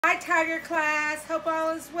Hi, Tiger class. Hope all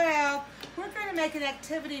is well. We're going to make an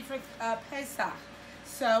activity for Pesach.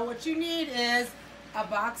 So what you need is a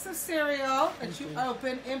box of cereal that you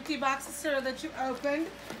open, empty box of cereal that you opened.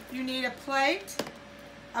 You need a plate,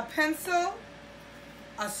 a pencil,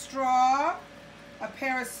 a straw, a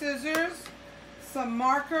pair of scissors, some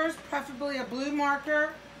markers, preferably a blue marker,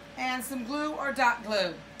 and some glue or dot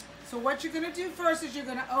glue. So what you're going to do first is you're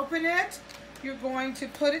going to open it. You're going to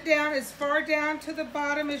put it down as far down to the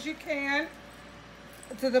bottom as you can,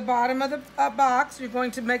 to the bottom of the box. You're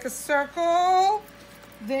going to make a circle.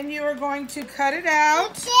 Then you are going to cut it out.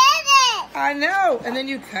 You did it! I know. And then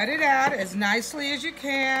you cut it out as nicely as you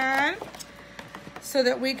can so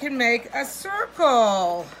that we can make a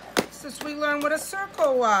circle. Since we learned what a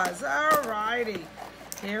circle was. All righty.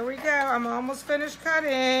 Here we go. I'm almost finished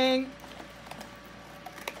cutting.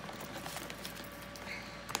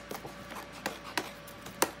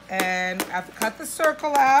 And I've cut the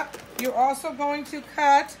circle out. You're also going to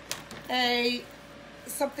cut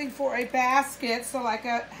something for a basket, so like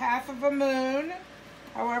a half of a moon,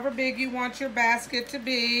 however big you want your basket to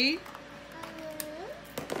be.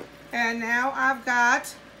 And now I've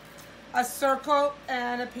got a circle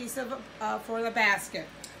and a piece of for the basket.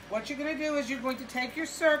 What you're going to do is you're going to take your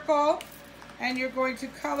circle and you're going to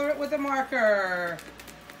color it with a marker.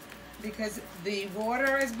 Because the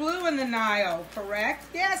water is blue in the Nile, correct?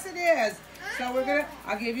 Yes, it is. So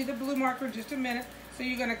I'll give you the blue marker in just a minute. So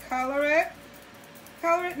you're gonna color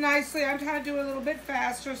it nicely. I'm trying to do it a little bit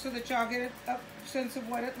faster so that y'all get a sense of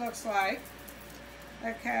what it looks like.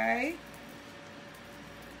 Okay.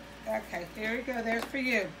 Okay, here you go, there's for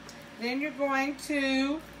you. Then you're going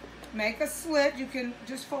to make a slit. You can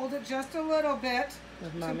just fold it just a little bit.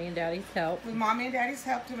 With Mommy and Daddy's help. With Mommy and Daddy's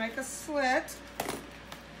help to make a slit.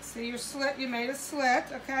 See your slit, you made a slit,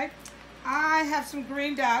 okay? I have some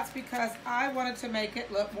green dots because I wanted to make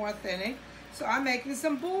it look more thinning. So I'm making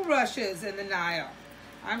some bulrushes in the Nile.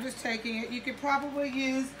 I'm just taking it. You could probably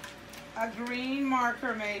use a green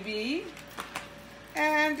marker maybe.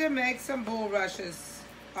 And to make some bulrushes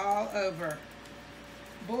all over.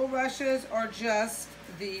 Bulrushes are just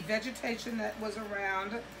the vegetation that was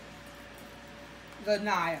around the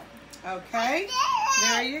Nile. Okay?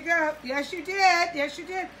 There you go. Yes, you did. Yes, you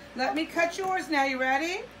did. Let me cut yours now. You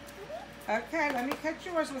ready? Okay, let me cut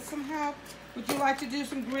yours with some help. Would you like to do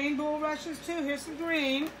some green bulrushes too? Here's some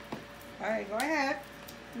green. All right, go ahead.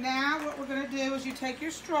 Now what we're going to do is you take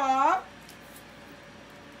your straw.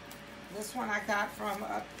 This one I got from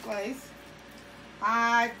a place.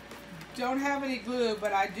 I don't have any glue,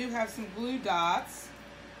 but I do have some glue dots.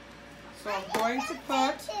 So I'm going to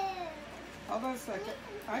put... Hold on a second.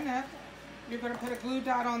 I know. You're going to put a glue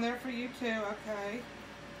dot on there for you too, okay?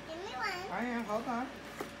 Give me one. I am. Hold on.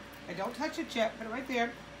 Hey, don't touch it yet. Put it right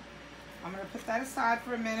there. I'm going to put that aside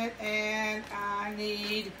for a minute, and I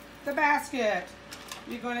need the basket.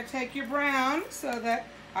 You're going to take your brown so that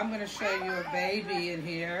I'm going to show you a baby in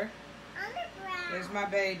here. There's my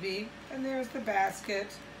baby, and there's the basket.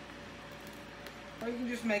 Or you can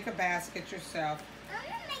just make a basket yourself. I'm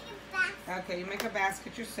going to make a basket. Okay, you make a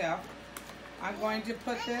basket yourself. I'm going to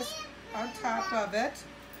put this on top of it.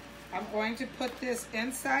 I'm going to put this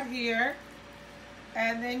inside here.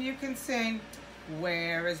 And then you can sing,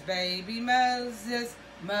 "Where is baby Moses?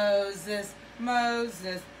 Moses,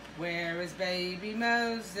 Moses. Where is baby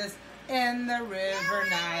Moses? In the river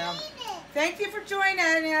Nile." Thank you for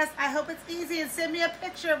joining us. I hope it's easy, and send me a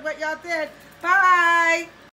picture of what y'all did. Bye.